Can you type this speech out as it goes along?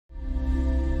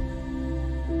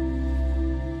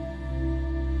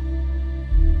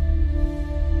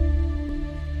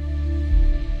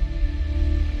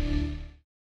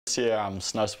This year,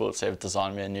 Snow Sports have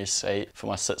designed me a new seat for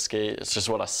my sit ski. It's just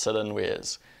what I sit in,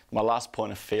 whereas my last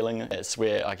point of feeling, it's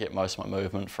where I get most of my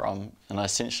movement from. And I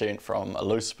essentially went from a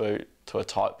loose boot to a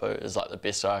tight boot is like the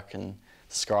best way I can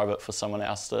describe it for someone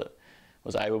else that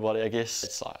was able-bodied, I guess.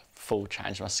 It's like full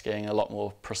change my skiing, a lot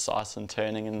more precise in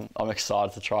turning, and I'm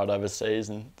excited to try it overseas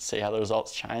and see how the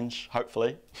results change,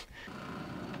 hopefully.